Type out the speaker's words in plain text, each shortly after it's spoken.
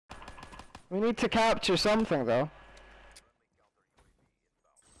We need to capture something though.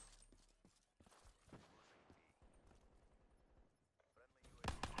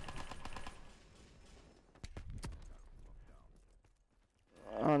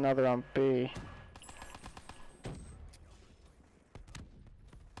 Oh, another on B.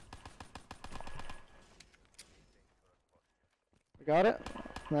 We got it?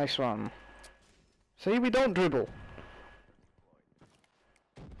 Nice one. See, we don't dribble.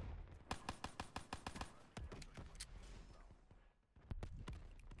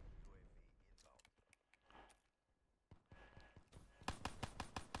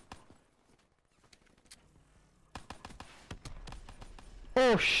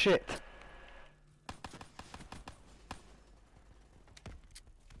 Oh shit!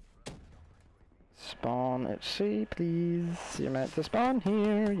 Spawn at C, please. You're meant to spawn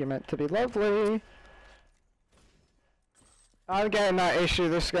here. You're meant to be lovely. I'm getting that issue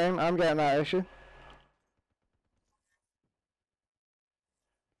this game. I'm getting that issue.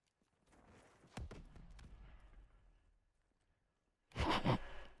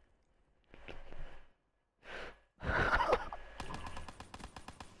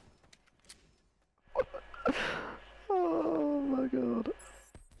 Oh my god.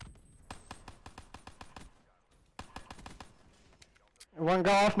 One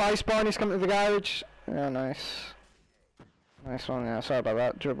guy off my spawn, he's coming to the garage. Yeah, nice. Nice one, yeah, sorry about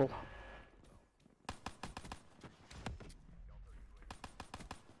that, dribble.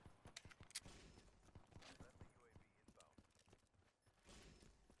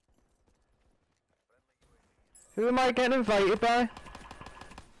 Who am I getting invited by?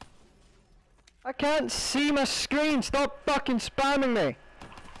 I can't see my screen, stop fucking spamming me!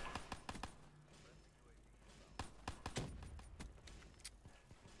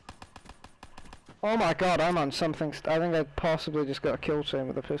 Oh my god, I'm on something. I think I possibly just got a kill chain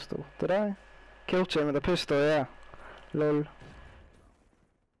with a pistol. Did I? Kill chain with a pistol, yeah. Lol.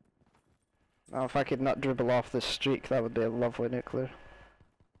 Now if I could not dribble off this streak, that would be a lovely nuclear.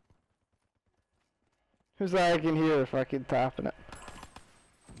 Who's that I can hear if I could tap in it?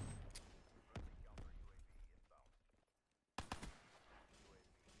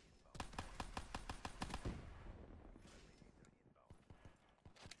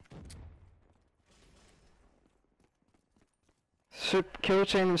 Kill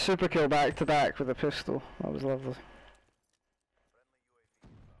chain and super kill back to back with a pistol. That was lovely.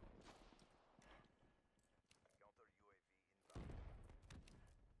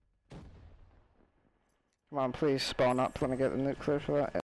 Come on, please spawn up. Let me get the nuclear for that.